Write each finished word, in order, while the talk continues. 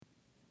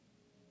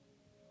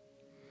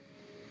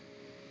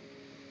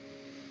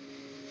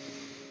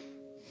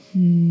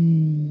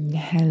Hello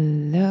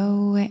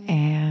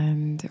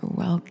and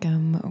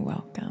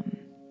welcome.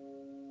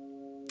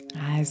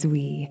 As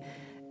we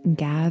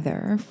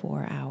gather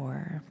for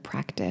our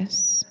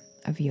practice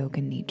of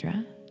Yoga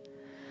Nidra,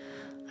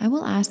 I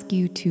will ask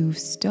you to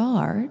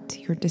start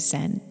your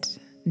descent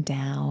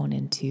down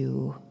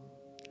into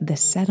the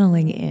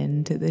settling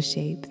into the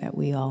shape that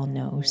we all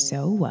know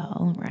so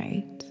well,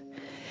 right?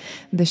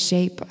 The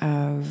shape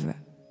of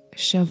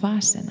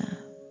Shavasana,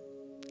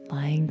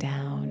 lying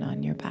down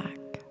on your back.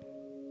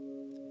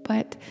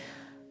 But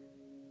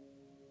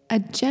a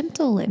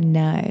gentle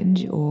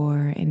nudge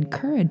or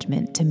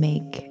encouragement to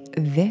make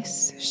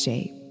this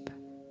shape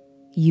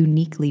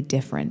uniquely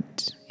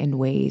different in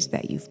ways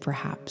that you've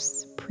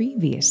perhaps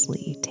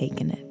previously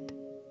taken it.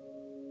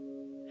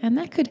 And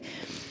that could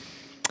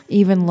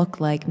even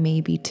look like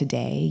maybe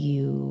today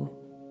you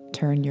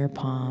turn your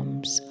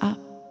palms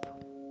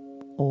up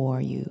or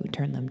you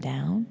turn them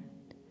down.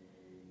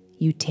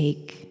 You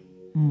take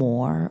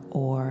more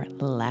or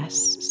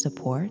less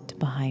support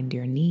behind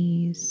your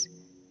knees,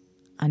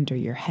 under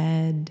your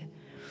head,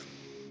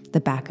 the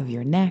back of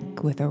your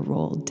neck with a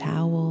rolled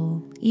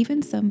towel,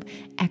 even some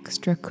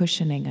extra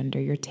cushioning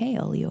under your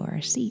tail,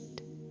 your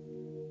seat.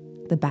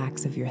 The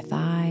backs of your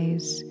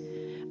thighs,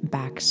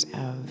 backs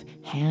of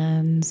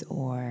hands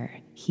or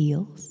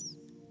heels.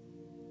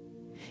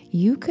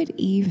 You could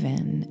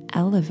even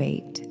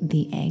elevate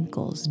the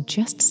ankles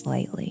just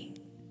slightly.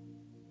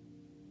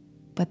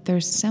 But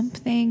there's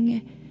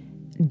something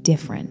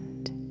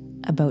different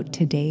about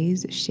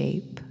today's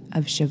shape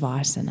of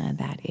Shavasana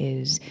that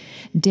is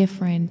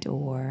different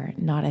or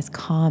not as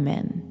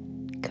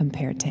common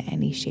compared to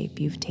any shape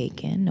you've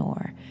taken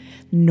or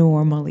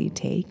normally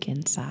take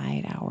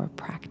inside our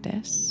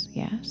practice.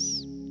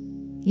 Yes,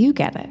 you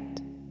get it.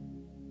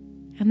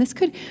 And this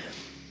could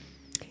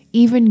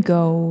even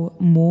go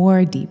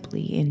more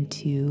deeply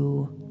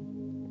into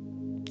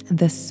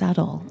the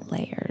subtle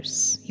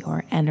layers,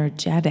 your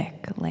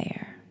energetic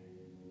layer.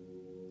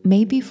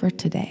 Maybe for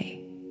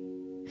today,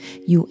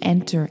 you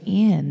enter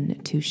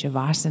into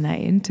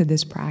Shavasana, into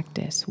this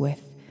practice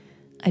with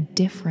a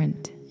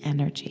different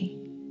energy.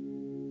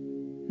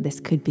 This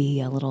could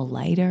be a little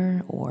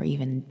lighter or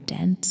even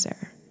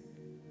denser.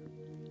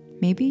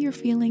 Maybe you're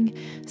feeling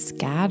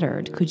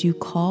scattered. Could you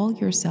call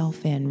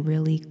yourself in,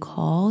 really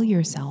call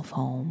yourself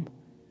home?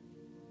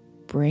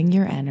 Bring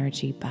your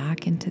energy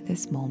back into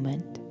this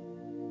moment.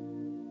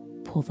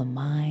 Pull the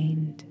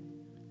mind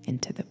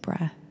into the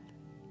breath.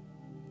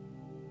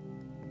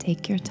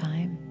 Take your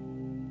time.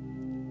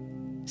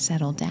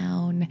 Settle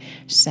down,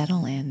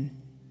 settle in,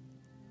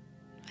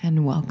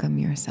 and welcome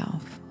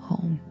yourself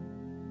home.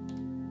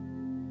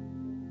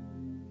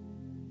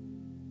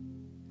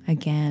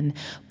 Again,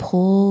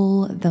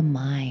 pull the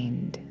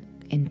mind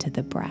into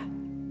the breath.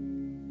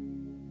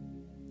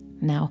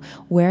 Now,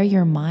 where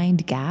your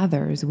mind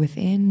gathers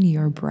within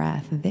your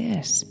breath,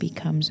 this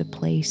becomes a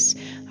place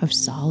of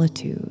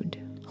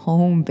solitude,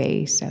 home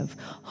base of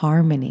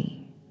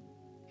harmony,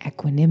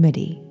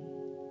 equanimity,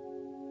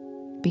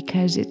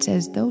 because it's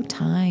as though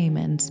time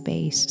and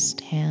space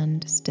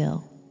stand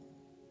still.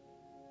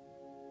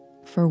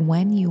 For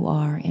when you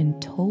are in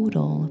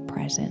total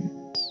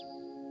presence,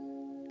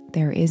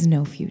 there is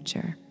no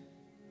future,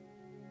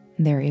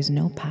 there is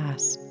no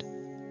past,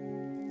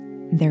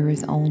 there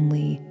is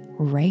only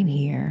right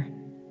here,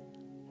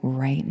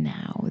 right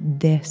now,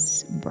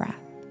 this breath,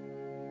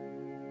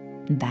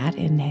 that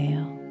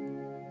inhale,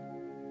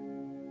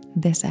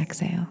 this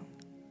exhale.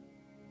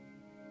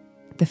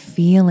 The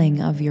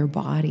feeling of your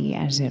body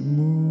as it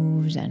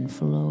moves and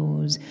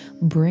flows,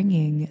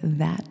 bringing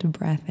that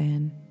breath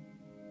in,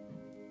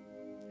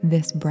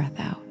 this breath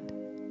out.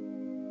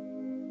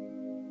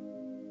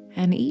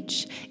 And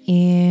each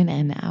in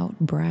and out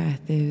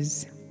breath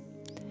is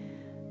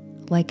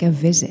like a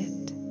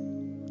visit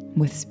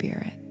with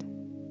spirit,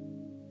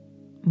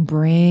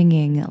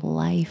 bringing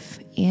life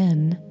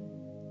in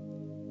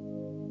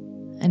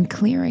and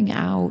clearing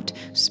out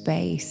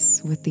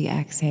space with the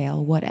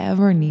exhale,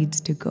 whatever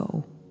needs to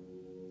go.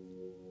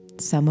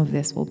 Some of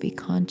this will be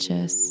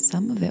conscious,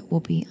 some of it will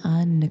be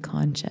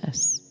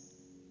unconscious.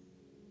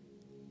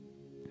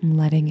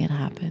 Letting it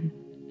happen.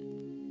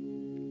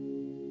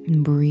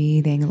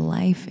 Breathing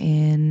life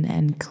in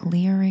and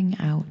clearing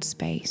out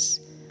space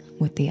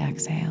with the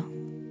exhale.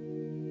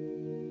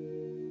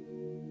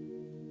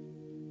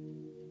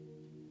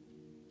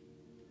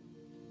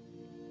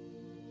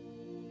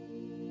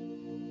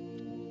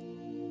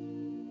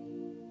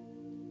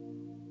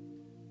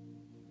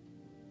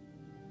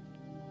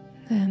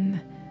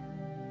 Then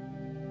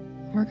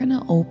we're going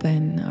to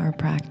open our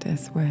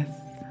practice with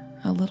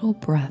a little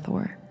breath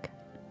work.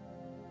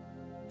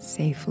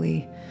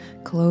 Safely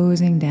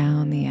closing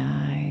down the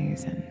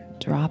eyes and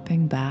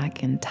dropping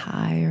back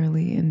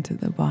entirely into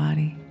the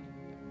body.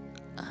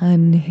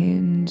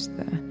 Unhinge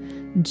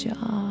the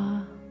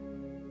jaw.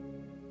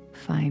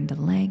 Find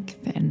length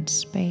and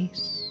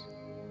space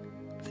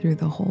through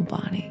the whole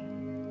body.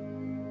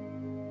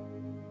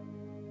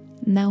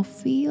 Now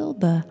feel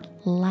the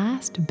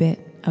last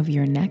bit of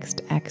your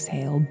next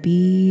exhale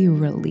be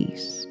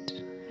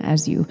released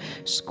as you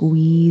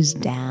squeeze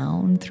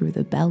down through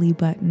the belly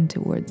button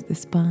towards the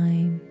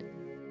spine.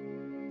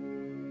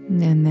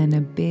 And then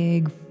a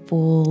big,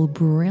 full,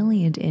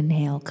 brilliant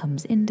inhale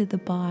comes into the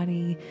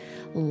body,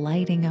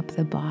 lighting up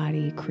the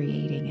body,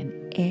 creating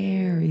an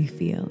airy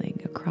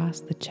feeling across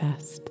the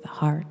chest, the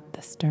heart,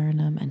 the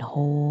sternum, and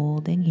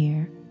holding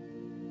here.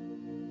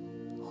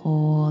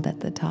 Hold at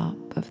the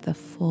top of the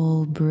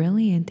full,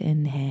 brilliant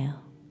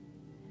inhale.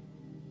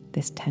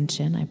 This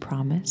tension, I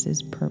promise,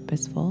 is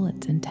purposeful,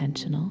 it's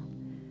intentional.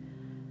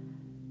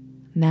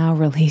 Now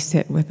release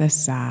it with a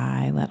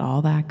sigh, let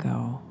all that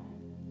go.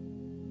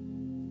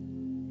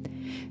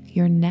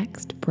 Your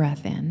next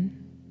breath in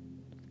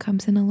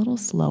comes in a little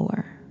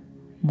slower,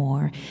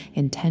 more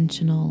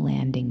intentional,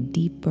 landing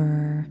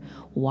deeper,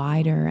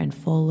 wider, and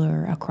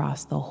fuller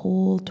across the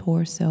whole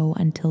torso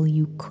until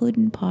you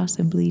couldn't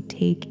possibly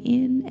take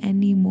in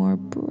any more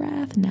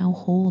breath. Now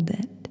hold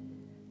it.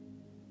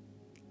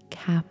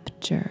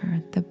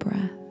 Capture the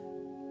breath.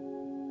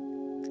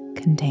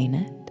 Contain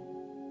it.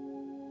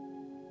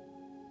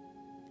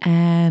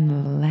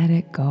 And let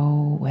it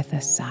go with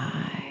a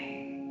sigh.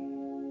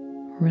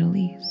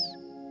 Release.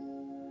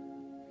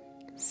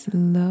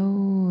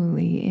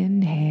 Slowly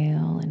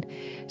inhale and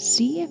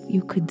see if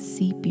you could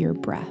seep your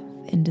breath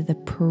into the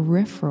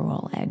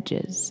peripheral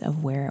edges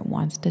of where it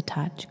wants to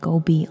touch. Go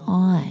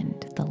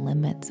beyond the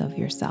limits of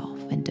yourself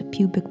into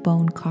pubic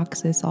bone,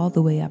 coccyx, all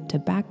the way up to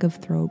back of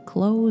throat,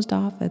 closed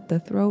off at the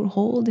throat,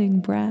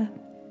 holding breath.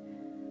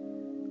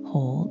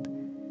 Hold.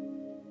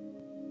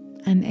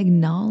 And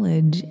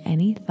acknowledge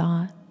any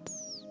thoughts,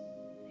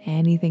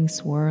 anything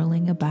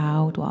swirling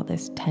about while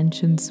this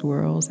tension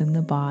swirls in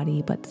the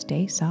body, but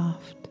stay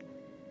soft.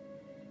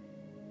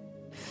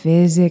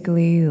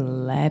 Physically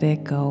let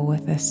it go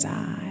with a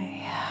sigh.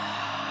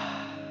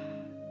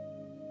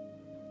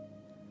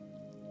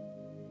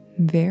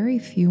 Very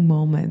few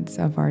moments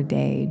of our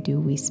day do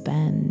we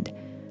spend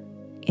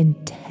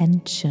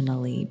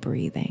intentionally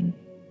breathing.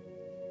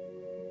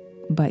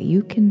 But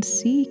you can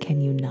see,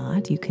 can you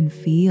not? You can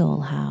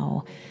feel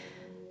how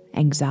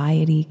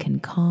anxiety can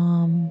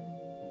calm,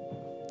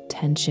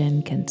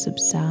 tension can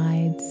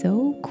subside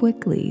so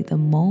quickly the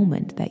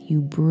moment that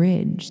you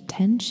bridge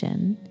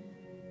tension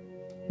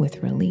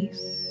with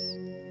release.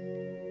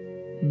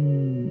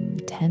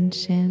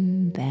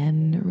 Tension,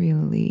 then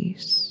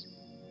release.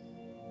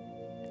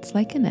 It's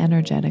like an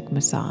energetic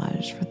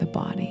massage for the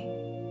body,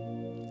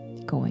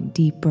 going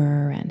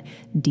deeper and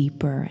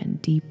deeper and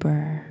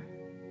deeper,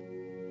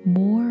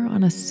 more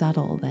on a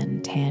subtle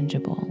than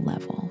tangible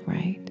level,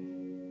 right?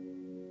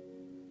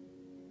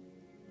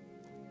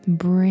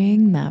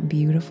 Bring that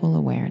beautiful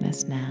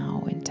awareness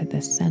now into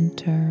the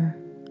center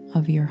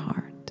of your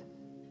heart.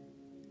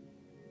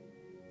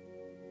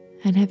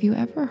 And have you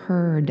ever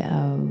heard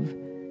of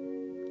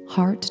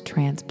heart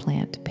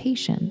transplant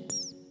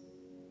patients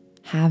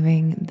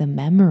having the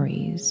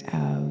memories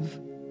of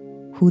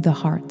who the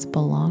hearts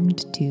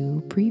belonged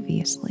to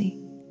previously?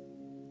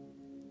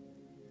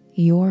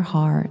 Your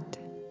heart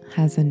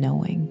has a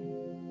knowing,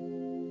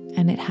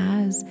 and it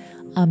has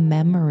a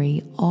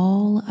memory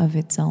all of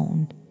its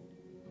own.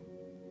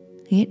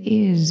 It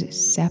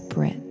is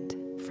separate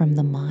from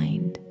the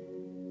mind,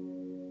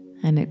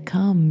 and it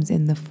comes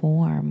in the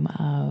form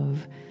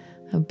of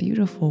a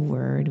beautiful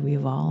word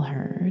we've all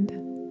heard,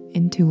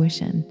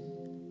 intuition.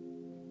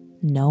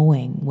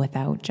 Knowing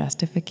without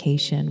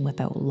justification,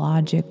 without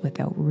logic,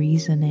 without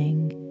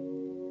reasoning.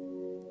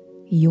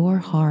 Your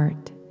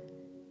heart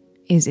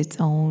is its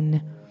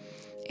own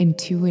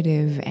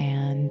intuitive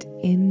and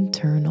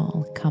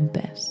internal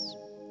compass.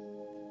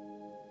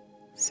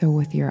 So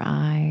with your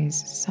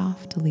eyes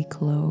softly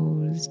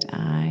closed,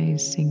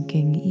 eyes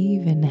sinking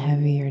even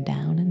heavier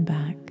down and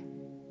back,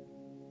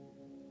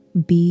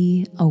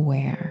 be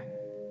aware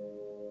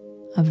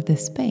of the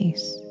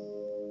space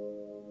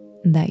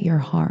that your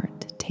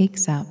heart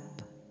takes up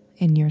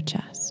in your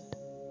chest.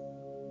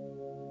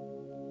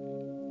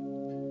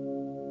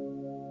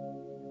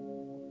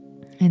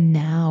 And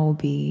now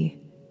be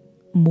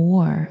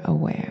more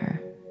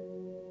aware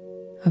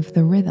of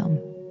the rhythm.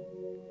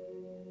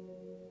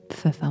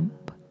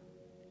 Thump,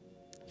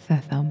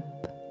 thump,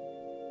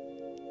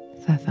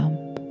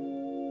 thump.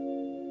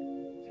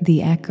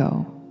 The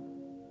echo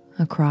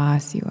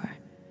across your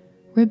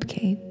rib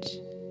cage.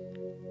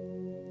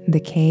 The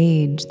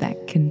cage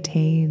that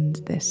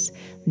contains this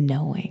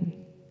knowing,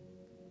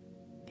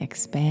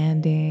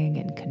 expanding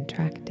and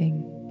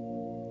contracting.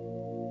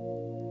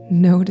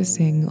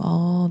 Noticing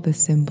all the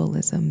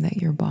symbolism that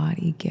your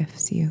body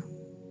gifts you.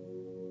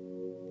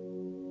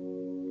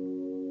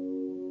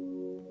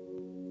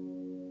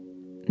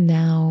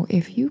 Now,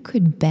 if you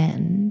could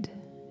bend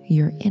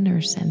your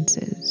inner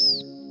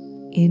senses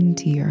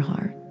into your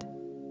heart,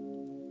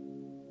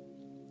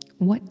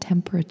 what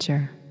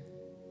temperature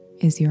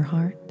is your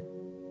heart?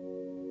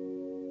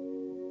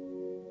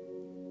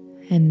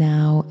 And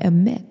now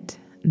emit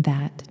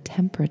that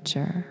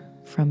temperature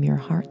from your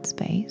heart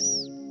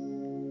space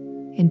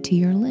into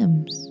your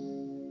limbs,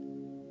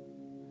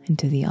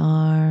 into the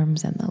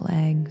arms and the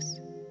legs.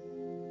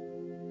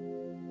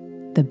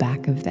 the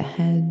back of the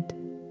head,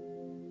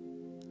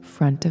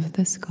 front of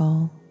the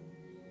skull,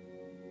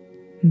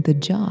 the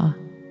jaw,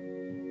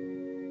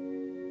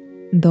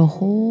 the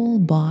whole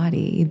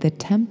body, the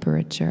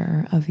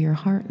temperature of your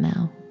heart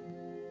now.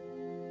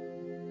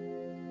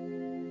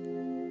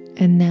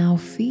 And now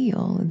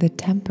feel the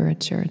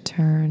temperature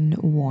turn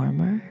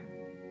warmer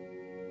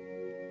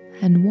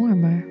and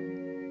warmer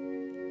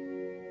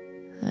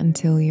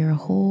until your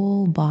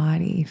whole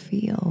body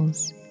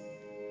feels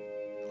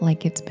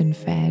like it's been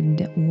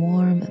fed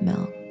warm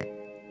milk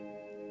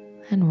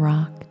and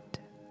rocked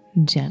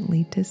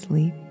gently to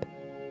sleep.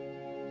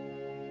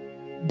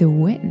 The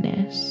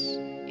witness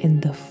in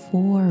the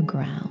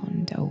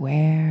foreground,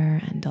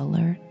 aware and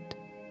alert.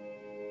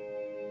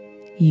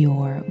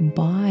 Your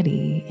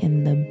body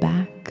in the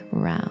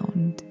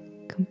background,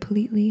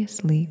 completely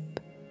asleep,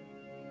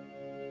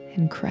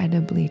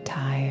 incredibly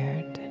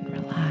tired and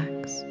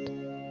relaxed,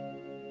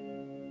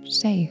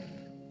 safe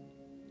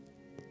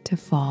to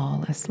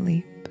fall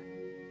asleep.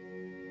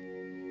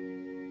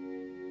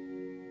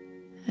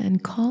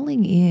 And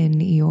calling in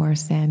your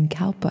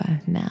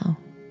Sankalpa now,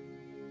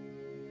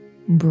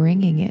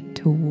 bringing it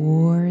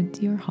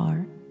towards your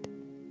heart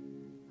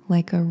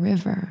like a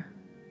river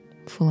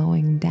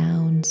flowing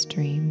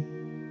downstream.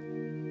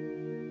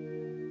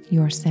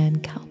 Your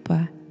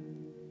Sankalpa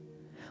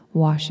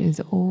washes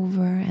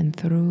over and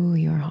through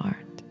your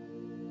heart.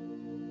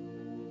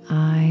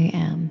 I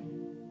am.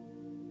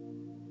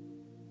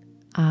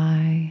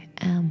 I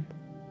am.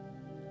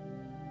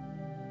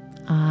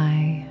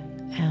 I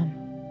am.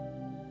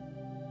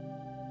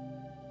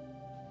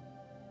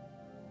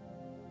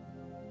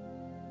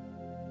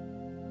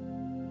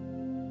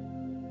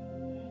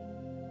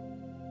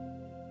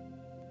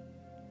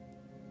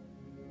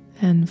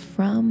 And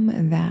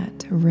from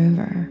that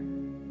river,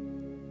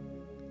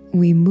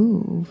 we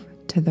move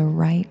to the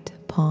right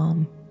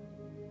palm.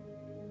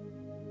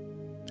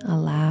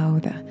 Allow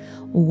the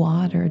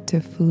water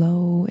to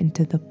flow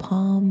into the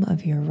palm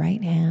of your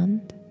right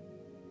hand,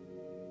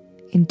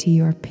 into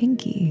your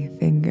pinky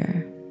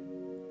finger,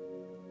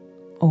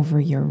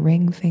 over your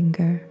ring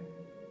finger,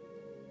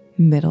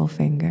 middle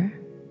finger,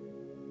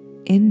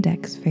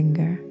 index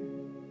finger,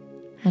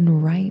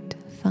 and right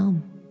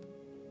thumb.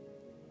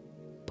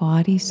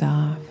 Body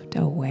soft,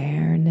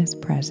 awareness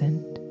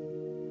present.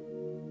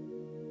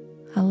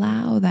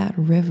 Allow that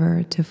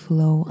river to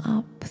flow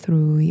up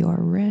through your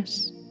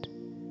wrist,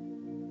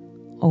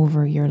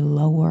 over your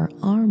lower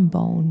arm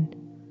bone,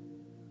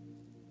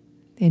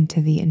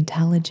 into the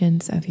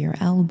intelligence of your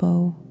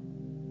elbow,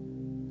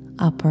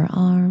 upper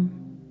arm,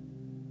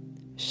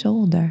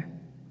 shoulder.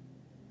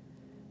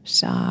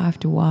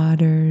 Soft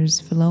waters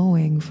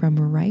flowing from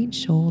right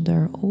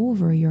shoulder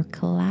over your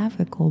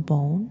clavicle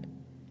bone,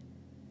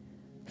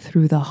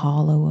 through the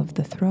hollow of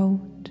the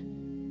throat,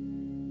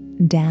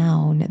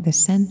 down the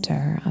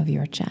center of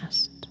your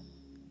chest,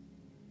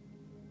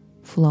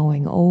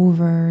 flowing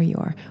over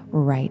your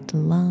right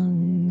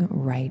lung,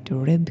 right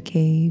rib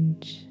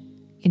cage,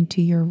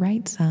 into your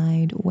right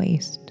side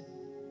waist,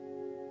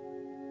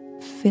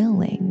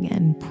 filling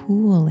and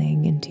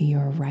pooling into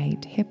your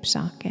right hip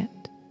socket,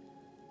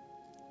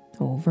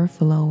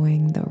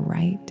 overflowing the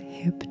right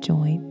hip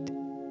joint,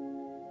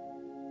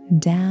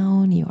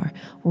 down your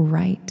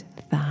right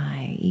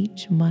thigh,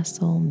 each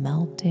muscle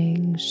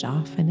melting,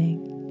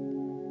 softening,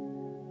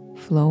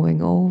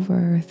 flowing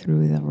over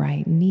through the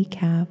right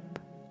kneecap,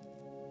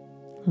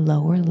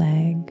 lower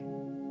leg,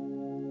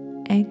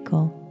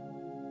 ankle,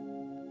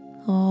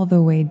 all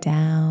the way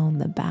down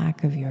the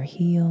back of your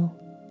heel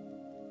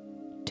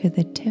to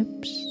the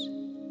tips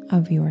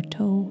of your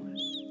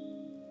toes.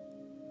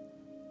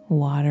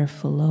 Water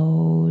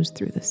flows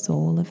through the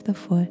sole of the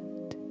foot.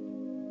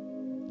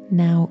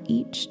 Now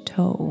each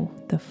toe,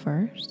 the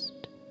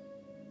first,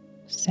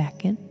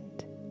 second,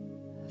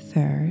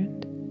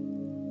 third,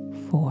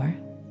 fourth,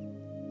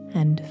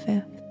 and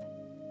fifth.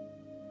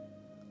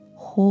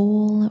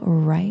 Whole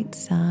right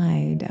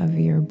side of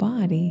your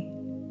body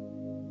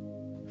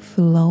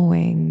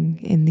flowing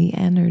in the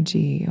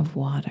energy of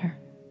water.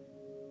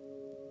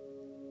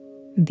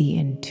 The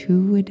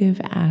intuitive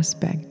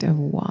aspect of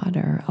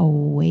water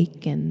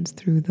awakens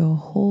through the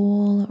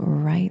whole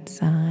right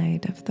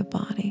side of the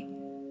body.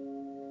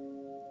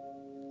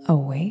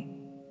 Awake,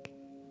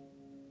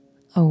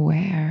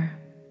 aware,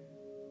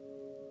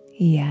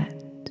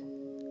 yet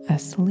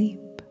asleep.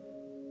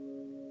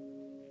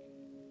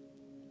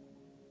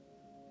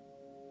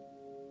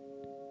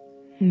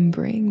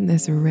 Bring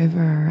this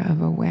river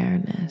of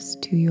awareness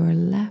to your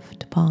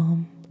left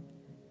palm.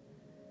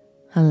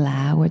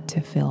 Allow it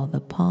to fill the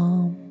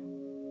palm,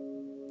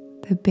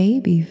 the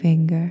baby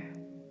finger,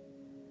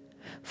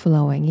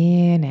 flowing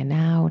in and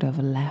out of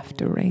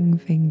left ring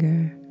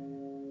finger,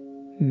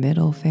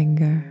 middle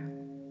finger,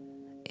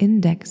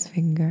 index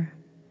finger,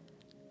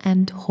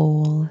 and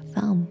whole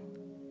thumb.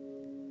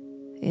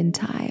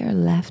 Entire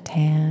left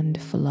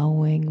hand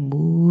flowing,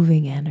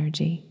 moving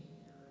energy.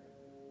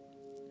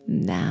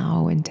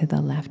 Now into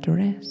the left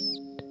wrist,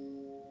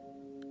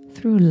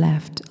 through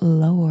left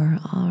lower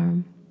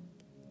arm,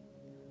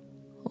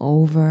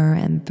 over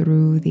and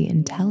through the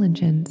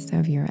intelligence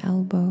of your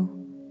elbow,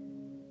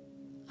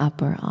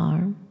 upper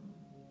arm,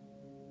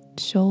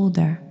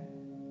 shoulder,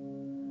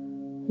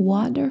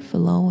 water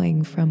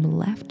flowing from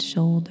left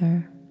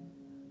shoulder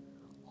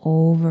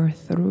over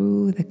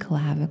through the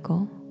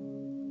clavicle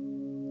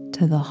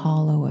to the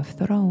hollow of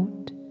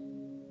throat,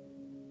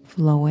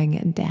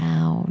 flowing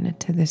down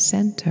to the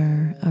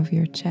center of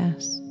your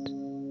chest,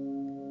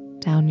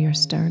 down your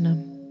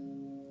sternum,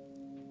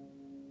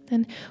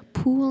 and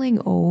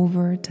pooling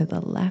over to the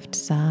left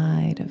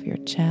side of your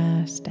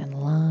chest and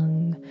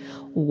lung,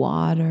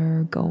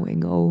 water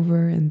going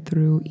over and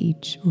through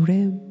each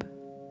rib,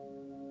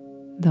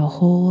 the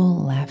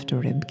whole left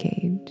rib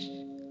cage,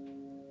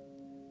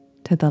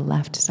 to the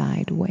left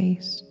side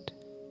waist,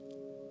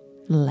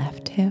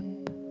 left hip,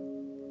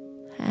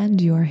 and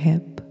your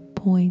hip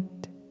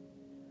point.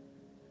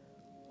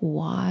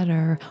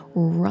 Water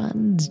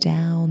runs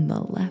down the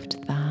left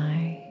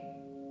thigh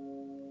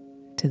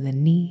to the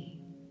knee,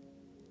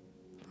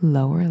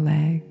 lower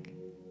leg,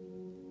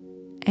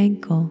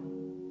 ankle,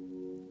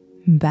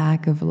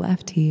 back of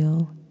left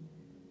heel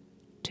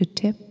to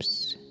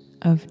tips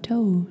of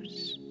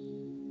toes,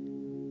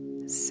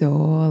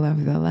 sole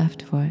of the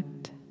left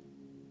foot.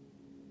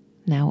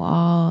 Now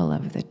all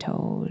of the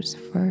toes,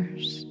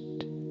 first,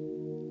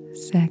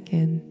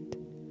 second,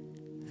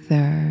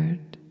 third,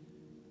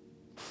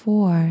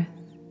 fourth,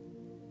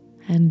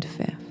 and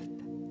fifth.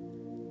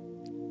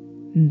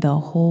 The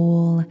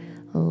whole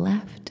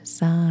left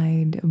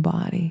side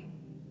body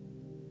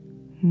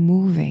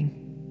moving,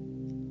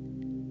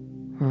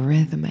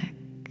 rhythmic,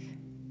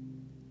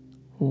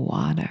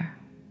 water.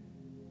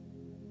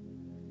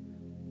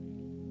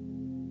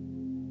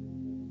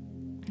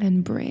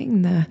 And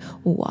bring the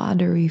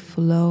watery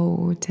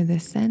flow to the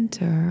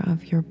center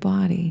of your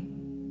body,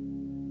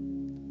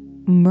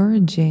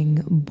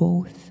 merging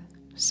both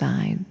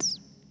sides,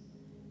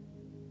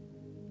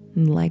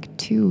 like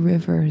two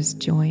rivers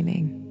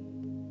joining.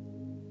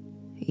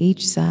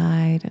 Each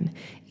side an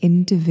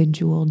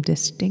individual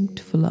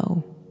distinct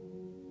flow,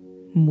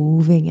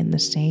 moving in the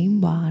same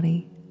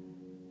body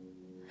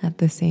at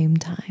the same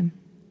time.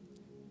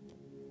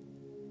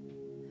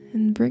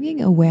 And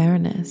bringing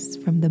awareness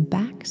from the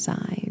back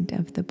side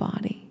of the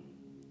body,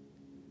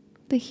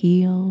 the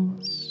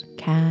heels,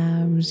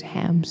 calves,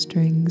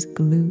 hamstrings,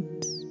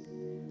 glutes,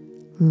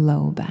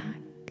 low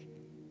back,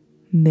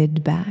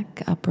 mid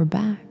back, upper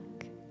back,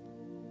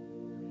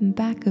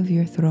 back of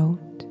your throat,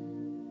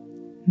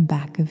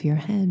 back of your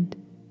head,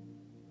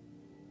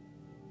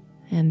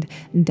 and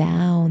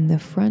down the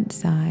front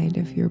side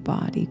of your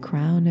body,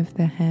 crown of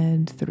the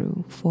head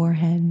through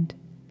forehead,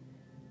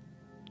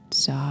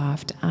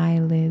 soft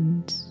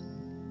eyelids,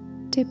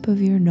 tip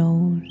of your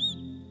nose,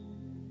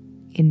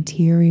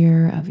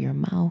 interior of your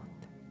mouth,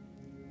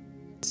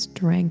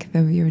 strength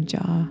of your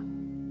jaw,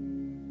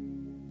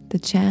 the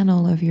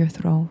channel of your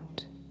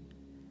throat,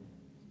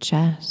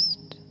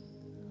 chest,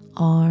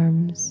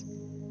 arms,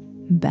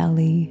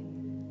 belly,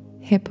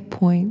 hip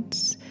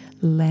points,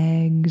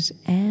 legs,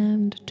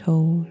 and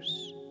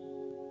toes.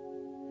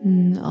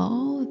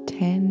 All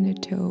 10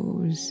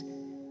 toes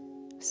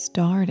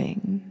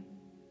starting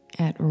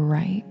at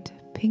right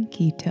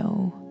pinky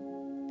toe,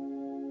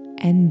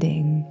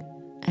 ending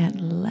at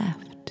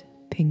left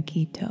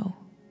pinky toe.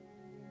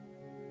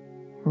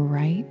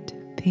 Right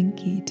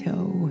pinky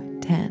toe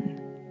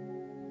 10,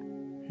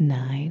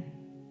 9,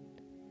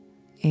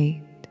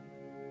 8,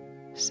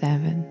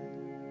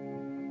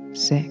 7,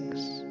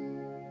 6,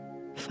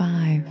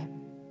 5,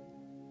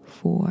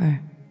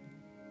 4,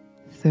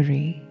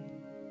 3,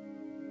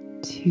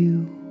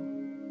 2,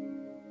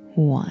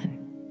 1.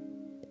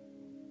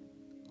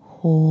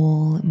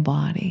 Whole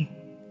body.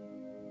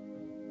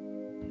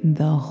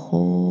 The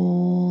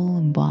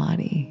whole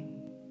body.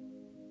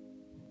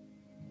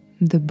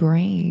 The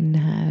brain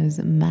has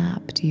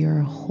mapped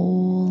your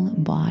whole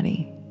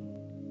body.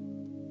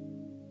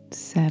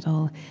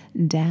 Settle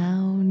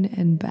down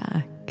and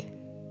back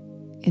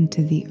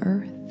into the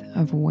earth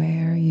of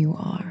where you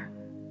are.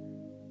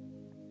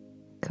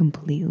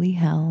 Completely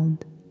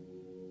held,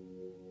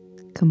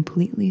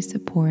 completely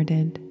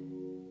supported,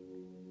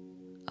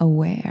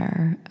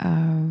 aware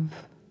of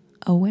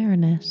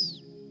awareness.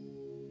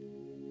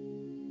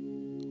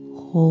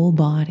 Whole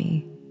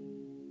body,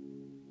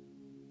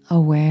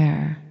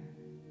 aware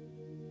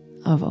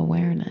of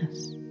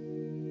awareness.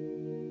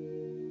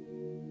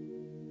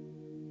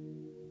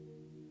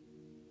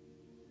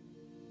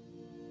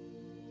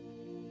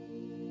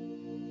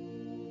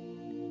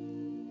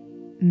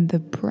 The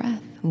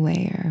breath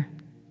layer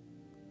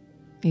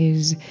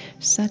is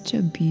such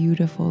a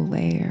beautiful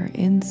layer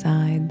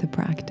inside the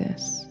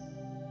practice,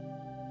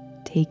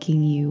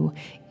 taking you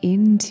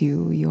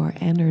into your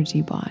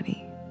energy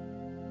body.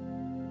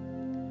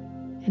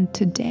 And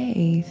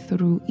today,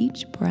 through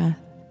each breath,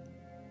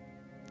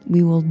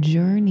 we will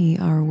journey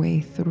our way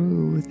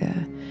through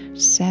the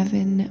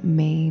 7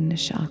 main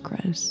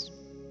chakras.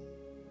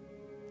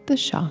 The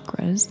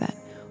chakras that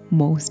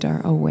most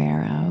are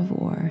aware of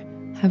or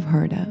have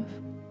heard of.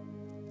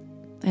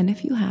 And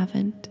if you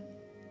haven't,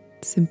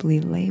 simply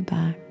lay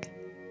back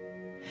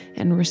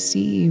and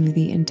receive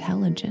the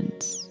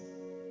intelligence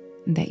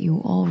that you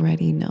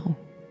already know.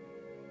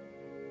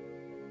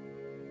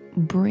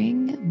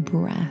 Bring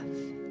breath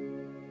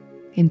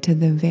into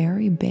the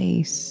very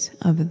base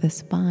of the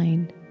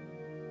spine,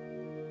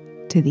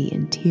 to the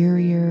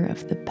interior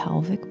of the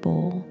pelvic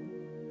bowl,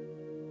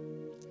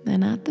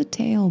 and at the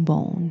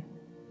tailbone,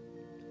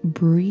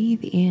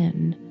 breathe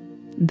in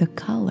the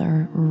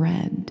color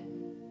red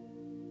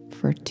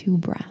for 2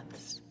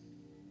 breaths.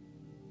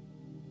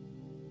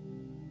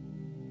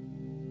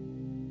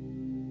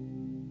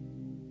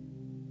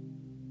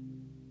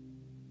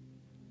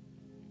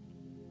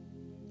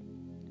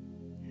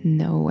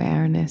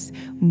 Awareness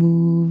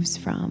moves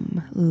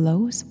from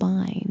low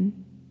spine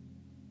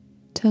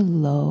to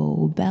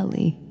low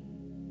belly.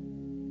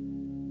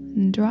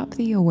 Drop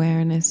the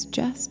awareness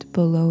just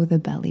below the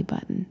belly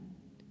button,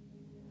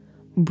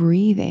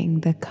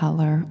 breathing the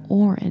color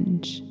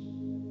orange.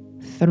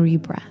 3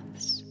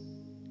 breaths.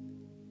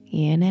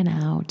 In and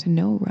out,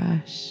 no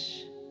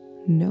rush,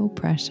 no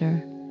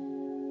pressure.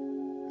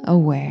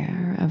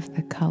 Aware of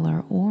the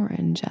color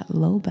orange at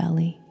low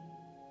belly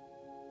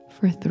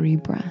for 3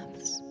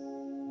 breaths.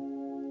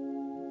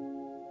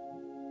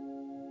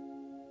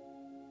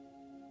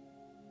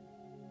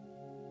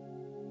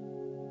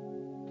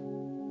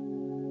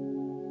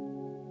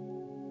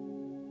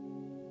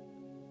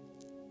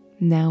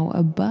 Now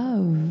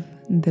above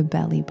the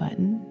belly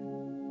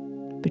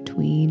button,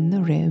 between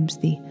the ribs,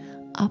 the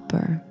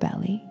upper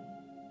belly,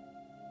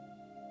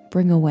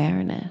 bring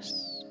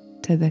awareness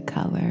to the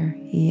color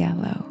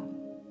yellow.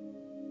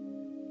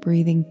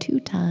 Breathing 2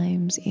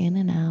 times in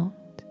and out,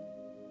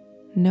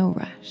 no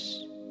rush.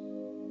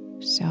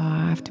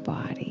 Soft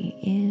body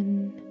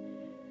in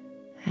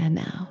and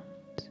out.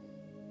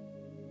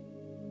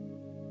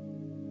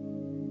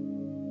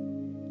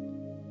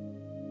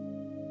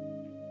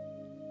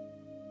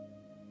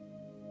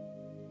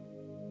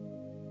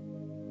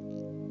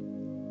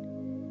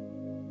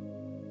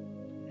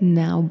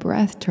 Now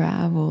breath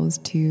travels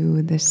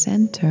to the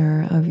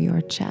center of your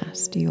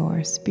chest,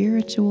 your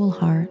spiritual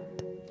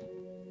heart,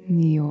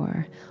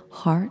 your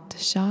heart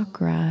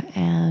chakra,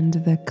 and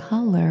the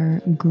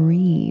color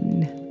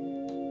green.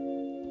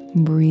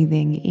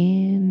 Breathing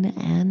in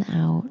and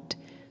out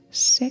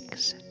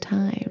 6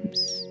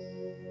 times.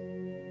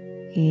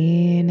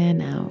 In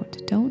and out.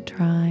 Don't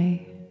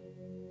try,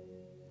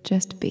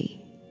 just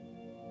be.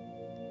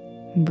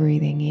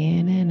 Breathing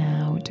in and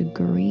out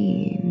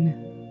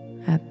green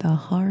at the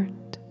heart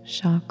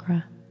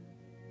chakra.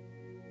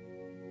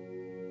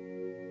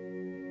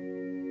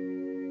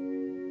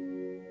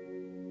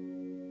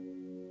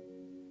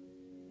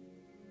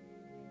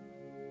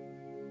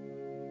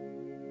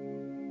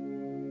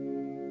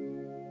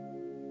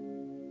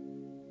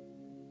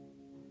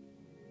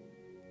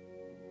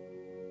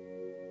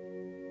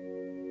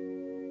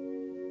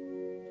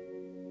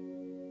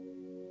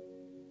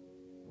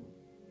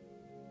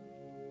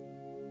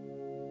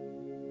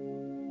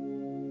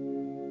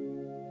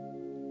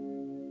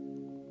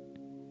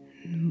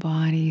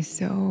 Body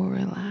so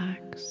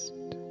relaxed.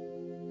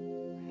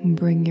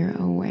 Bring your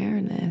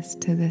awareness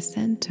to the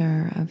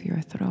center of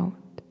your throat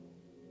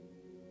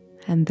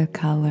and the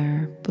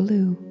color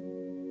blue.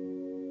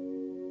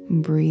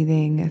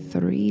 Breathing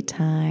 3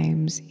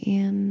 times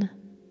in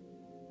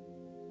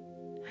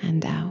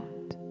and out.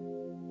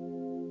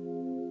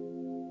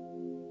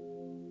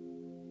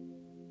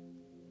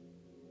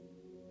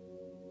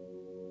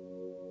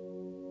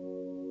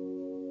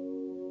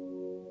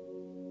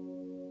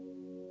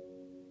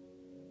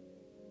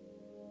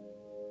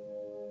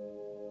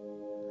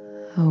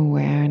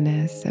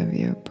 Awareness of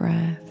your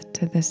breath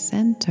to the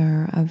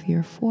center of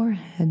your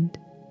forehead.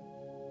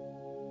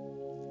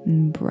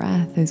 And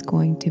breath is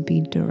going to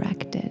be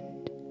directed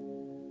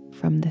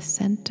from the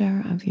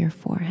center of your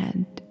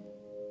forehead.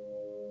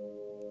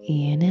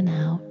 In and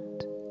out.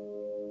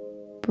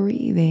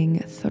 Breathing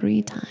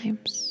 3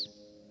 times.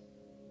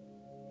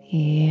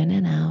 In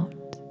and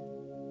out.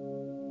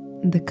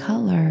 The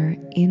color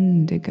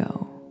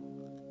indigo.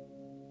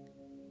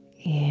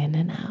 In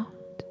and out.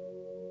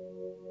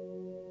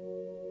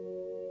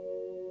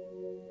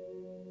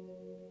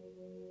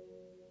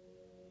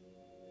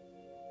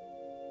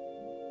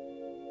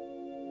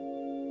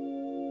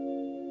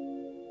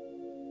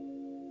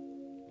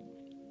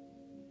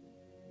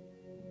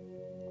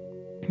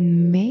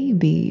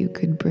 Maybe you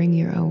could bring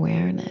your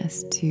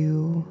awareness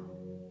to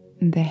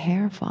the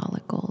hair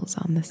follicles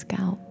on the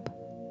scalp,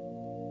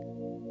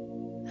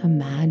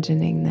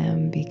 imagining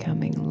them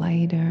becoming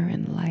lighter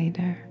and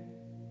lighter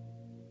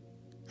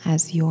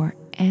as your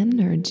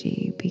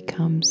energy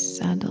becomes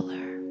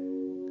subtler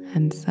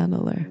and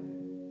subtler,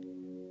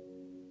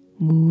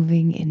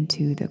 moving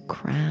into the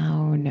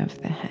crown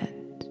of the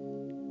head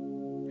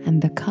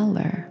and the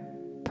color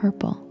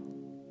purple.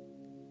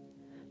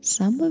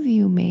 Some of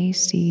you may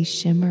see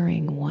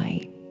shimmering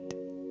white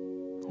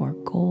or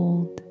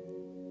gold.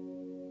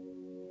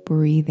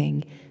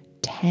 Breathing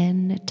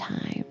 10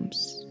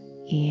 times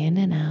in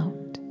and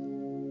out.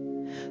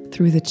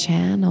 through the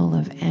channel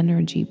of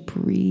energy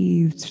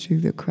breathed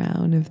through the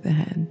crown of the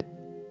head.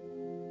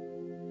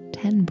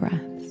 10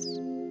 breaths,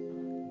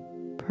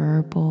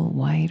 purple,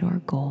 white,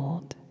 or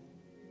gold.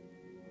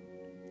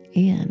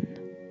 In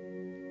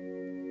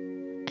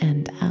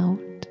and out.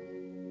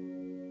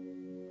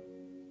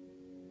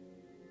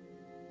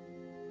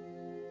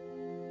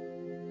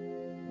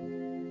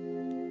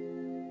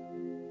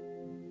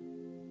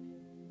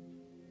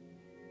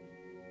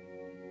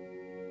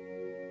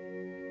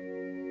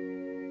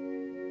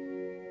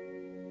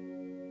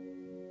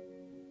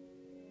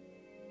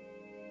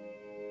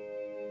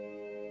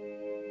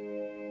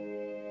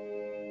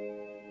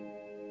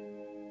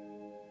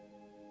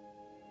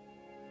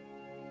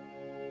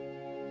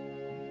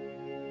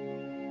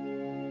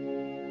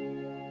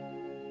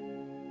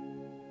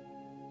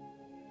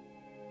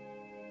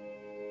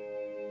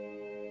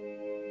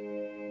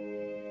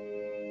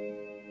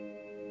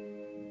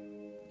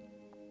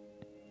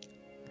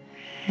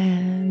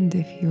 And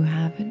if you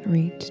haven't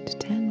reached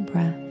 10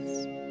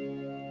 breaths,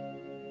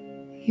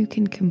 you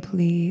can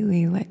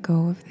completely let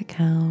go of the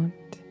count.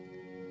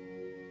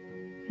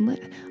 Let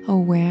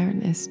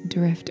awareness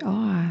drift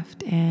off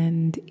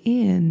and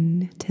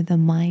into the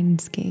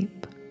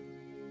mindscape,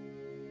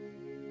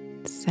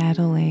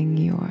 settling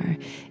your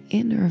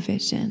inner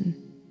vision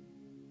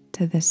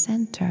to the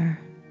center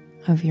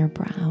of your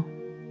brow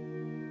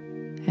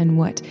and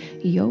what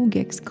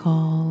yogics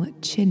call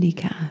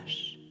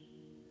Chittakash.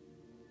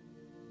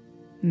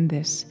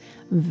 This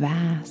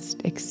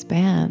vast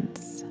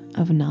expanse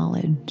of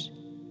knowledge,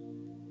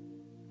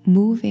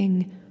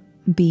 moving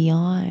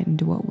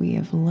beyond what we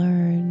have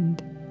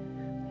learned,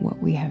 what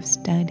we have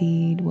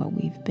studied, what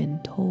we've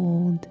been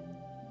told,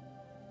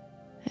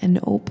 and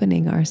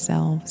opening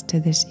ourselves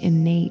to this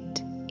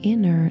innate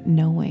inner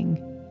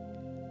knowing,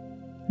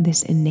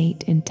 this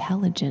innate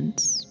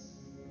intelligence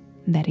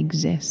that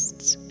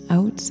exists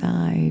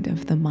outside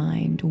of the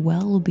mind,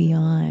 well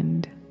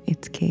beyond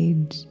its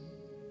cage.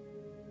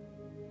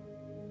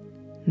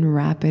 And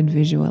rapid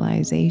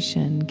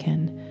visualization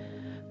can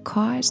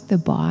cause the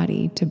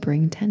body to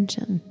bring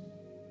tension.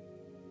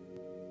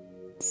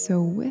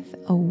 So with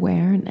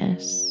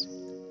awareness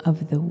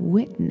of the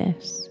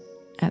witness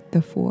at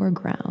the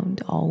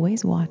foreground,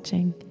 always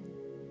watching,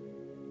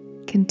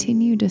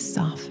 continue to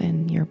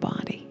soften your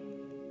body.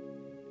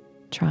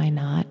 Try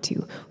not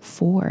to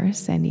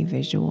force any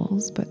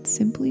visuals, but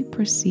simply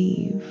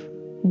perceive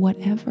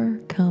whatever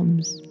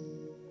comes,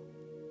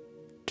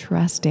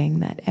 trusting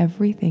that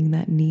everything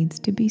that needs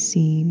to be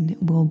seen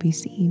will be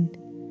seen.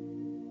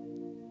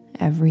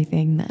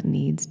 Everything that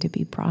needs to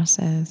be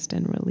processed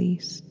and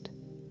released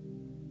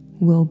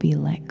will be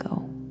let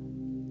go.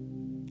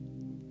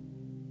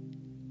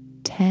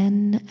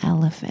 10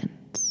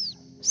 elephants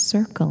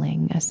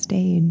circling a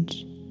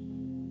stage.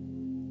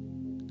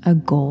 A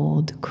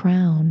gold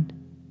crown.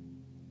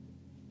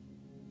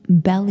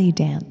 Belly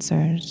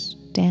dancers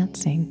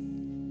dancing.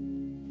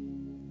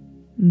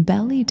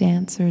 Belly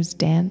dancers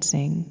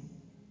dancing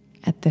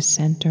at the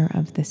center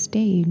of the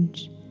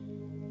stage,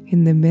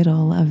 in the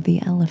middle of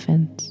the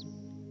elephants.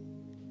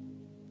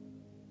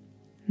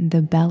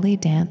 The belly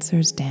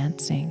dancers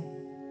dancing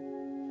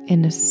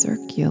in a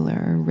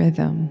circular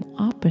rhythm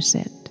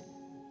opposite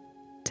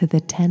to the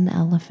 10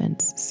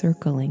 elephants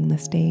circling the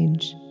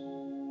stage.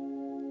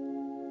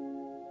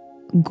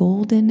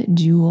 Golden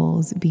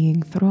jewels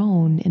being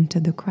thrown into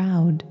the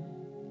crowd.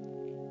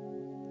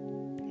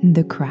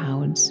 The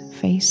crowd's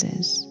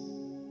faces.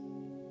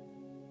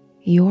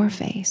 Your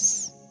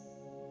face.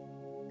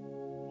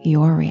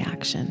 Your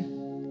reaction.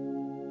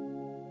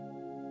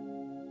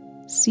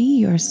 See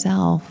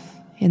yourself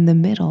in the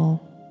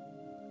middle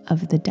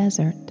of the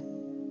desert.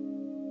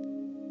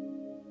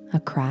 A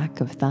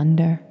crack of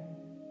thunder.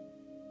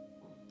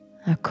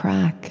 A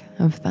crack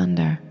of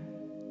thunder.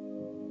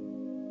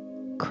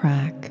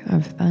 Crack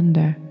of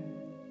thunder.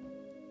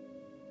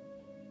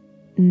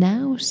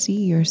 Now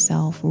see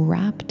yourself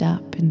wrapped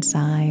up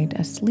inside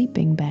a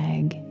sleeping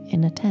bag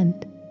in a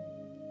tent.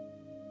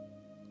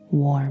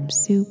 Warm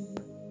soup.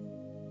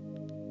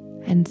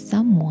 And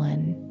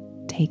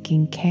someone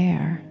taking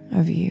care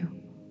of you.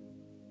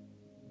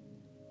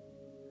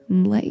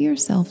 Let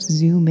yourself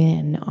zoom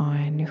in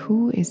on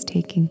who is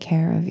taking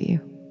care of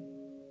you.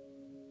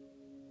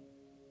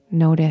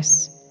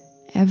 Notice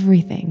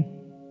everything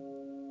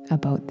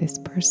about this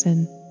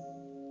person,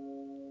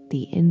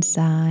 the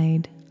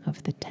inside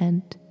of the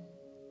tent,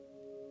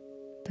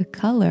 the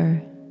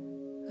color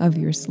of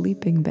your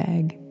sleeping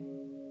bag,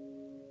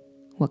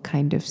 what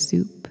kind of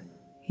soup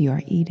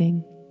you're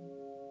eating,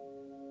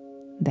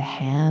 the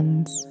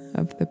hands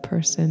of the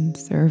person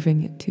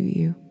serving it to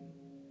you,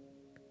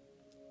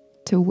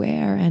 to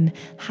where and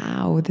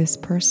how this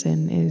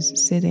person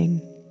is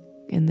sitting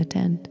in the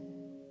tent.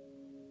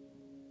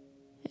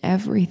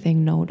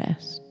 Everything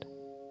noticed.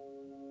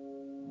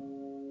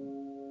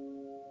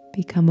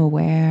 Become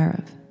aware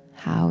of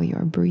how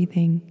you're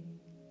breathing,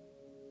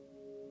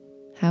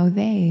 how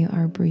they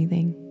are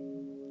breathing,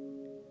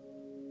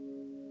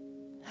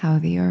 how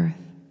the earth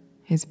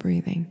is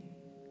breathing.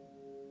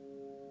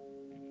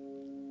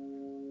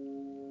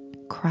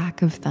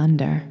 crack of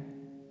thunder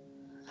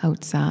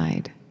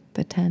outside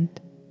the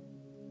tent.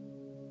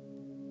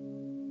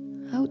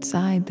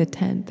 Outside the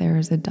tent, there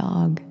is a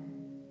dog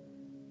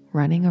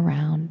running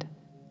around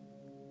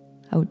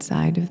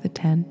outside of the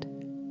tent.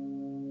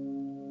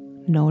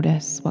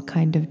 Notice what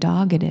kind of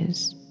dog it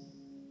is,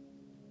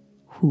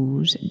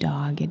 whose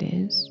dog it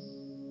is,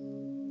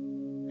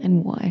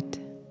 and what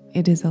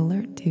it is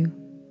alert to.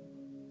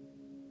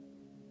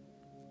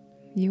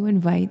 You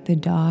invite the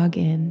dog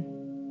in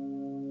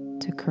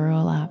to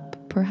curl up,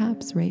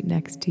 perhaps right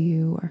next to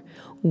you or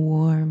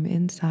warm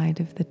inside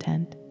of the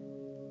tent.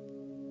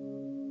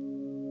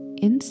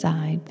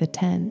 Inside the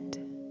tent,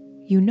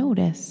 you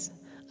notice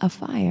a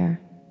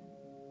fire,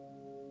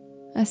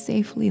 a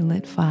safely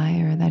lit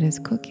fire that is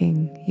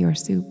cooking your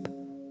soup.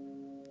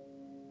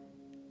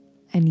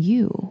 And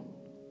you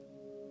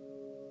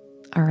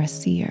are a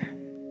seer,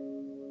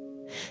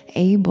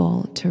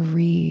 able to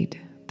read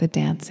the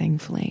dancing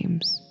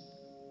flames.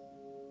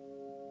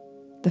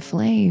 The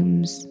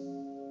flames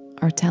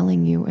are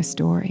telling you a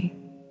story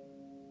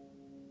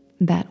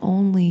that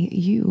only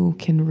you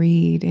can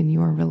read in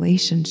your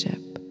relationship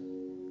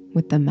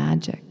with the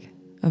magic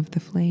of the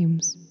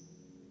flames.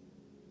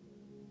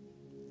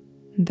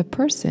 The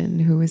person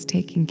who is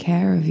taking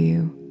care of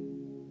you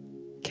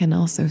can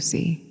also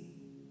see,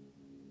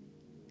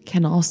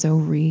 can also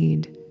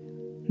read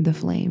the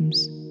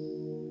flames.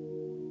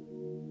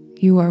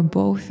 You are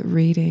both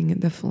reading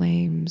the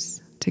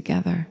flames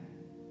together.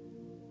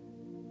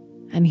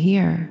 And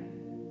here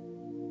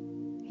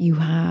you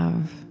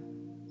have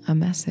a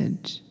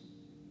message.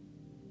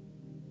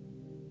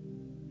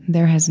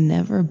 There has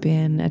never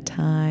been a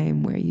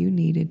time where you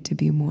needed to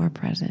be more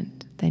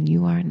present than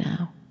you are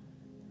now,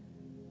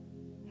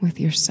 with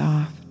your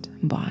soft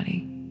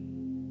body,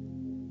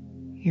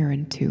 your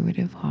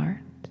intuitive heart.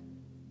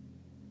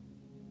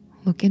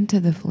 Look into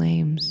the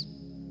flames.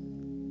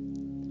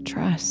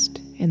 Trust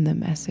in the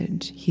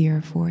message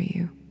here for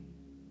you.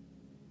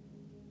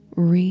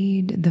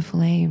 Read the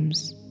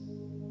flames.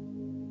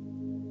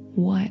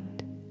 What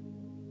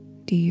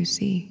do you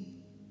see?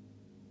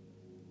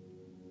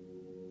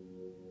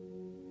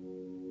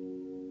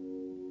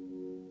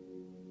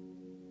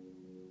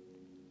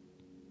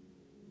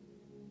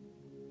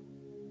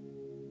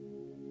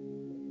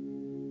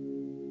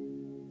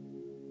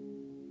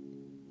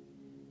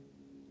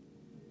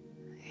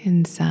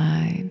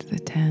 Inside the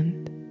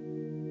tent,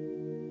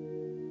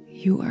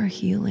 you are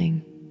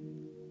healing.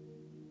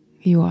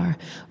 You are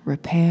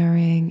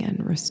repairing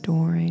and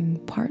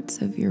restoring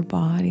parts of your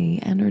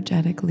body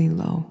energetically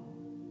low.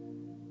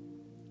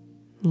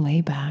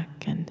 Lay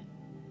back and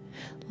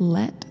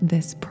let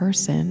this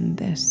person,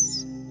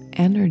 this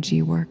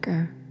energy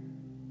worker,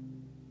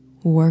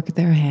 work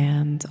their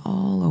hands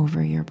all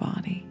over your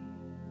body,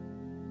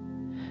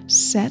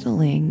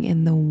 settling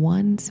in the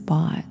one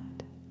spot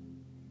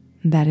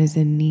that is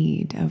in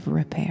need of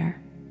repair.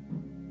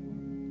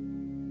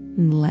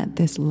 Let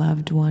this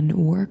loved one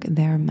work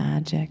their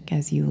magic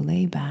as you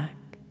lay back.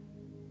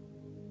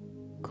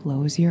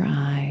 Close your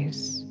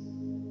eyes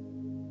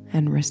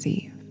and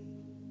receive.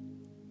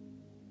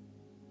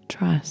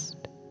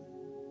 Trust.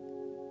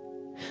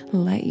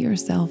 Let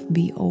yourself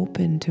be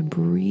open to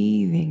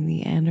breathing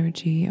the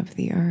energy of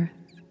the earth,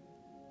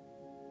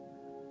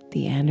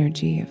 the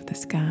energy of the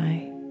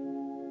sky.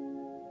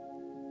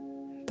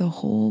 The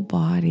whole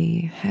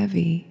body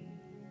heavy,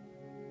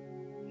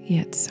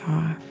 yet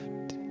soft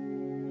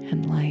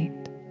and light,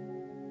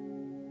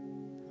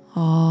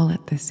 all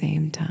at the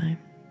same time.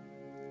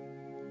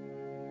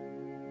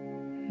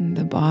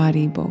 The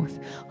body both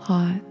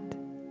hot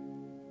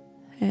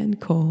and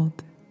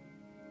cold,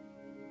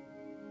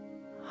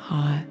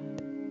 hot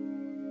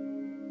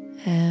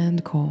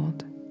and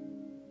cold,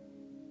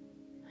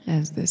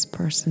 as this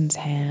person's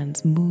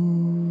hands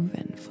move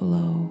and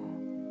flow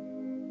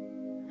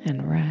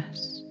and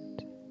rest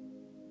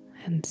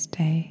and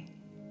stay.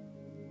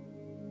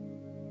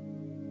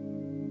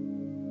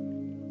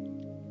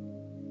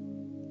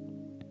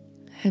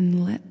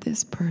 And let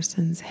this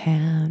person's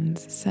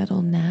hands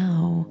settle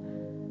now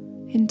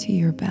into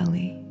your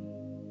belly.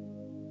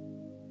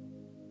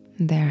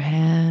 Their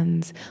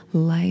hands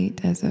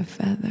light as a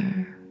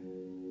feather,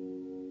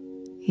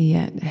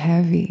 yet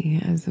heavy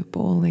as a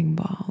bowling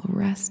ball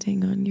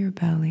resting on your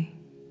belly.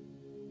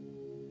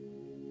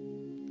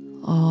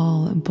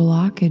 All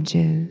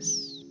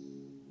blockages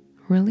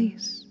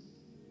release.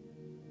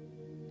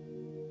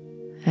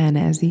 And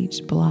as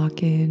each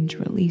blockage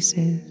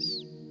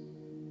releases,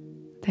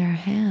 their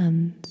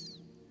hands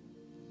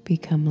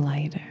become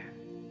lighter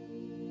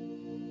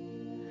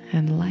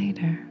and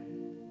lighter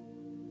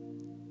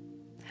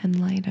and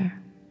lighter.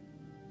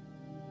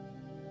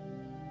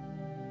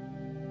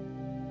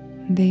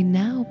 They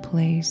now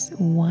place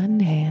one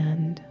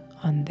hand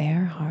on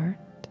their heart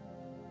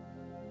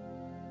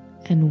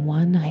and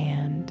one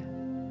hand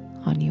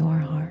on your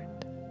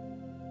heart.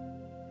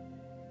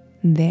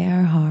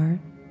 Their heart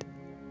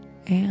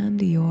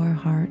and your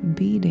heart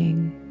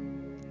beating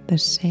the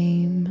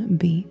same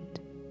beat.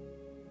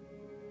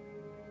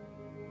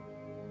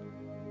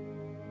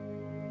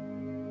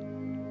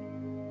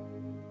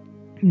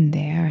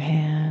 their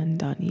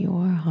hand on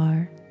your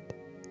heart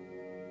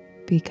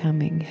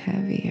becoming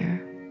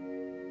heavier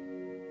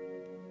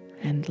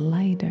and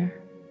lighter.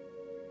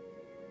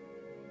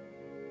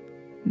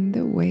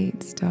 The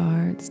weight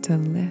starts to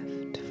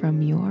lift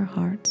from your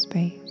heart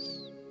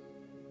space.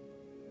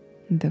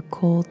 The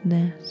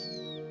coldness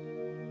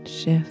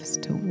shifts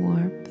to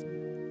warmth,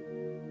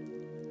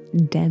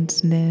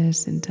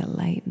 denseness into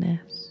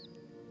lightness.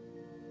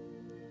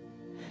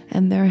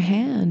 And their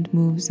hand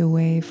moves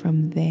away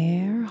from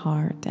their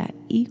heart at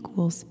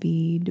equal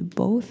speed,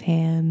 both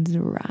hands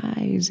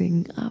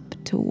rising up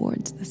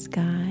towards the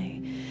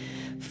sky,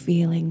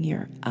 feeling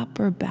your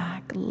upper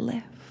back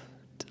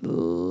lift,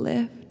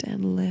 lift,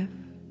 and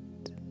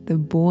lift, the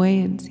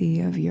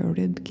buoyancy of your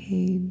rib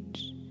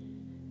cage,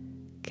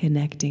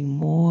 connecting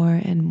more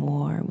and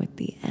more with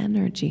the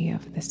energy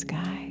of the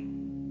sky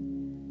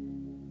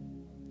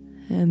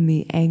and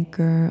the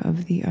anchor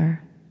of the earth,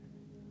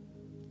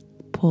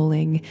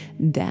 pulling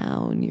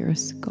down your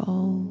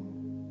skull,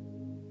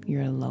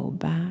 your low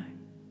back,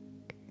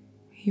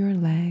 your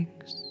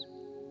legs.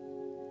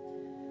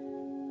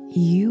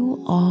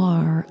 You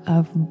are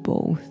of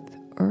both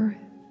earth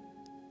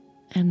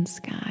and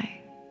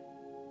sky,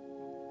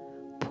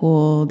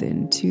 pulled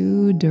in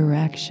two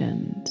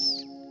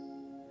directions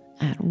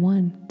at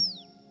once.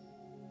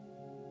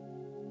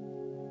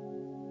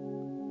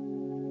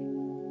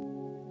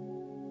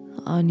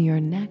 On your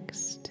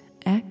next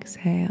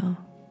exhale,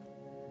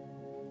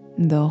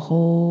 the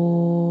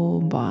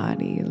whole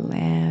body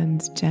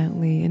lands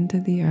gently into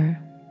the earth.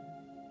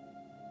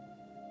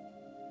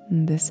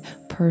 This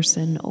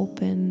person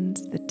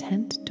opens the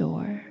tent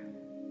door,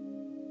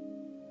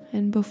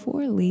 and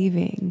before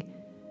leaving,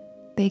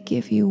 they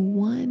give you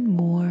one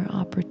more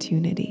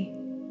opportunity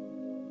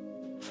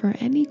for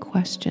any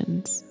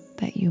questions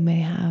that you may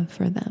have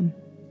for them.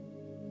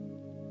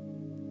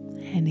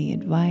 Any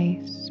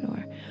advice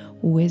or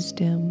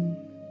wisdom,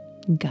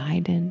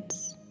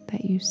 guidance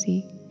that you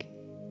seek.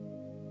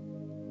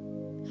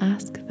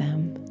 Ask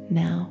them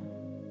now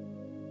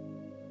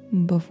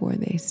before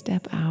they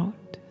step out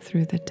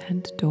through the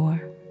tent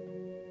door.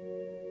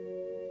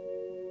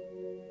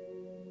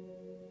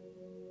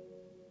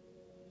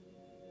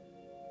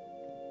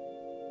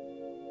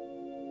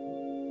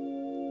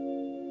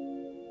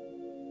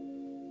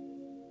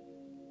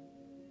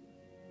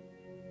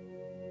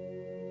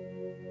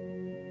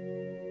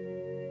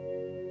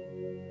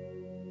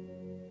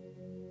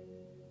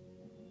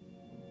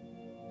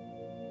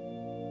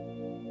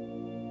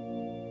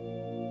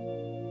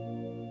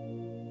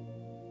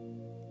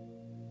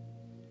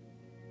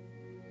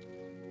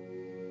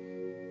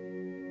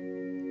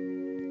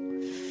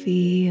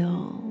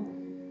 Feel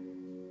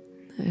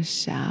a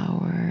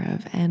shower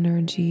of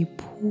energy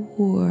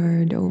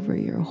poured over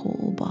your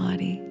whole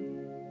body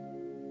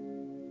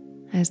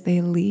as they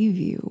leave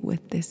you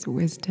with this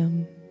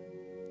wisdom,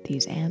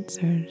 these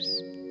answers,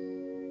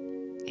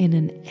 in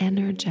an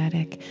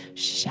energetic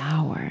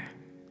shower.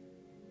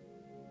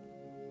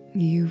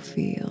 You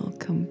feel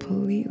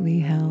completely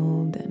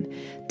held and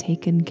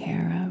taken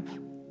care of.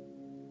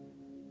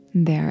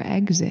 Their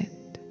exit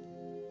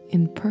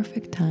in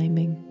perfect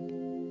timing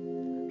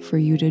for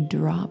you to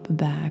drop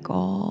back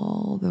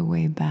all the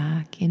way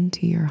back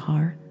into your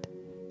heart,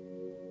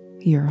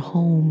 your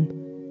home,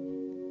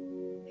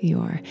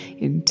 your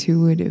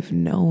intuitive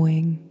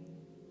knowing.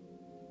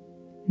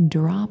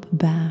 Drop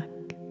back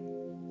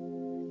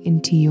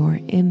into your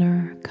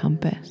inner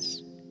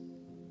compass,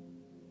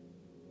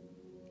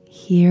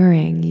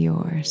 hearing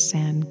your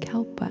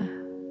Sankalpa,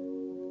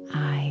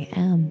 I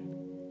am,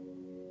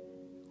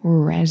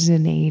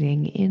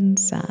 resonating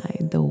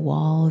inside the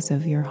walls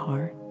of your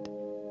heart,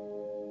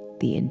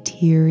 the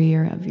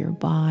interior of your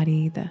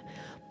body, the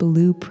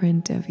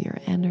blueprint of your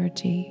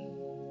energy,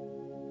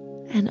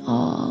 and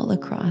all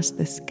across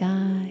the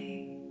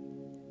sky,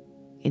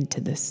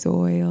 into the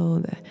soil,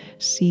 the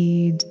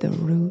seeds, the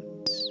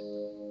roots.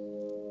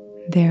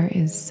 There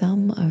is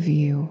some of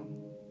you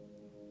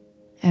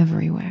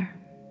everywhere.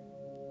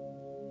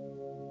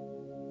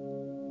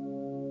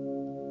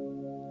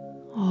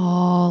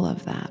 All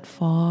of that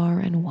far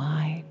and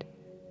wide,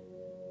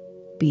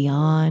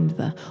 beyond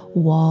the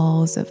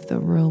walls of the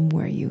room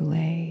where you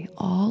lay,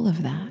 all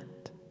of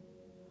that,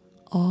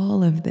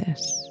 all of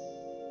this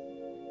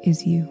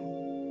is you.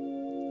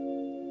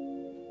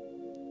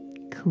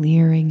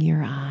 Clearing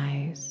your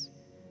eyes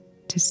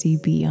to see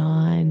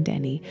beyond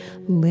any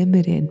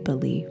limited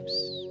beliefs.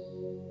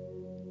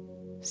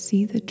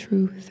 See the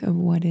truth of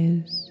what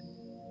is.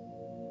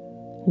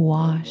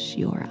 Wash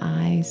your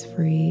eyes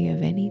free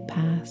of any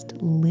past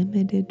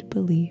limited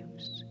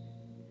beliefs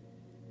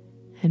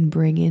and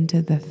bring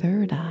into the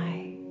third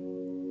eye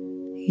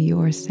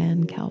your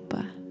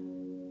Sankalpa.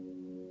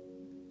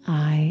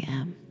 I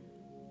am.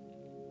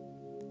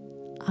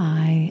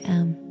 I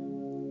am.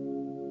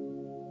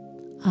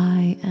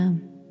 I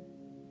am.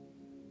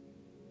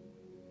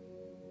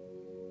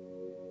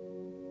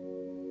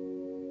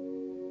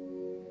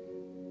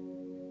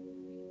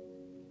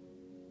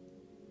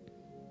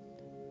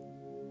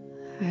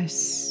 A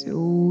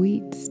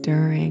sweet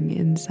stirring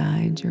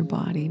inside your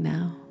body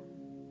now.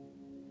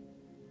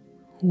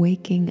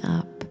 Waking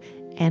up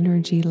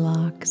energy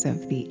locks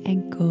of the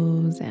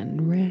ankles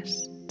and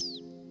wrists.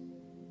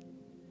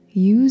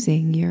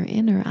 Using your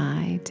inner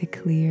eye to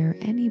clear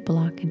any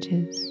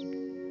blockages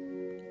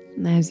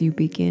as you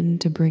begin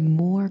to bring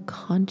more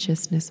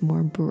consciousness,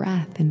 more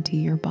breath into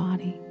your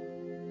body,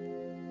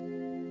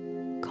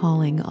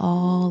 calling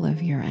all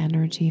of your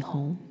energy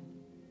home,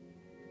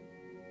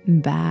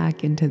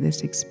 back into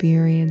this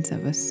experience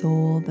of a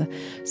soul, the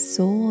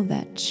soul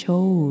that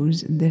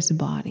chose this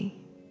body,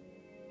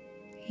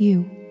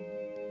 you,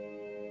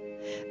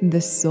 the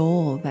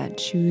soul that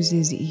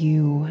chooses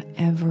you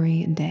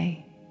every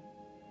day.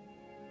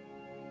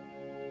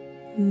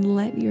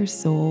 Let your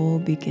soul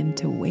begin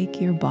to wake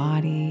your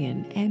body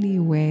in any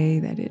way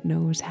that it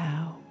knows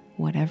how,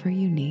 whatever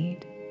you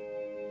need.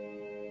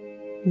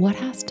 What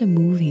has to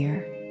move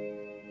here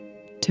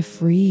to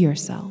free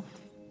yourself,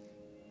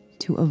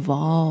 to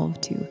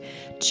evolve, to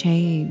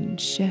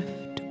change,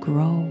 shift,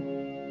 grow?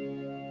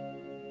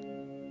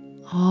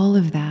 All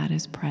of that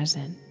is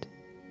present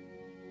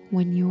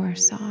when you are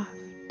soft,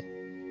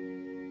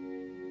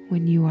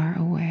 when you are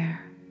aware.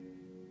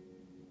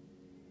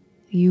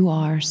 You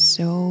are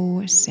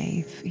so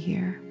safe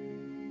here.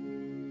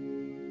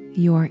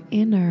 Your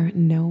inner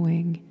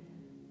knowing,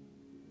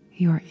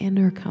 your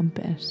inner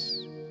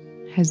compass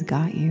has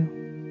got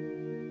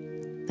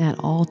you at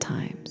all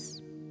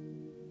times.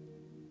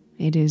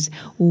 It is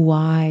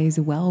wise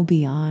well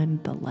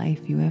beyond the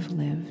life you have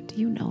lived.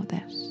 You know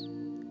this.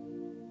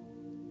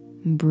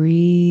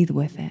 Breathe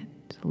with it.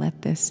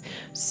 Let this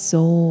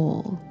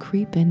soul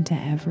creep into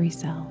every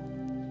cell,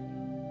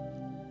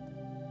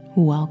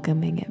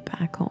 welcoming it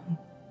back home.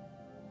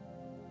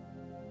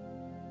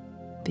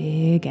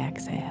 Big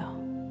exhale.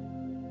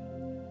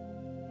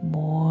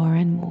 More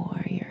and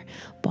more, your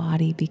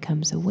body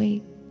becomes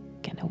awake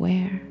and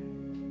aware,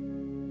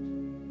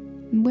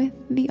 with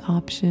the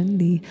option,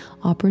 the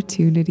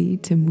opportunity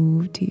to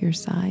move to your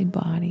side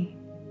body,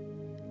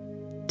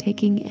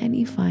 taking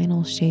any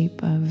final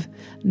shape of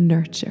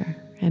nurture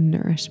and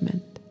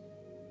nourishment.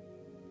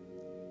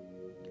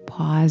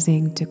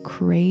 Pausing to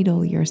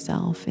cradle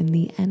yourself in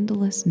the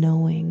endless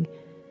knowing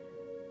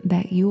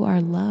that you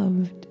are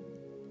loved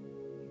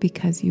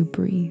because you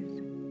breathe.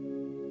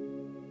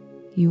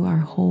 You are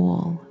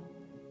whole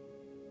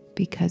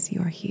because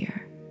you're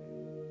here.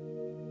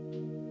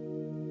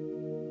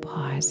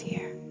 Pause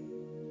here.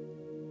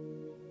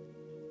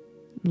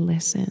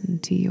 Listen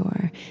to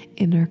your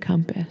inner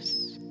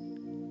compass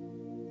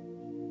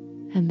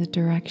and the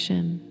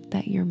direction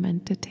that you're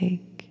meant to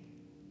take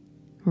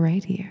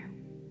right here,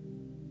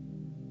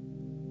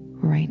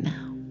 right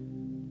now.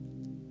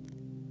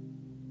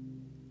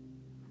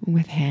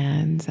 With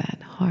hands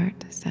at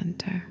heart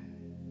center,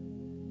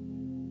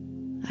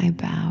 I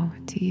bow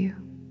to you.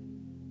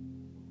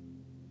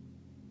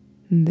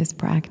 This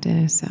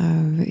practice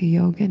of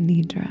Yoga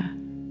Nidra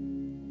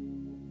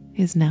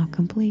is now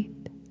complete.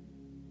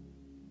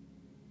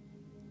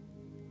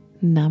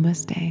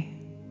 Namaste,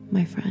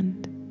 my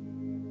friend.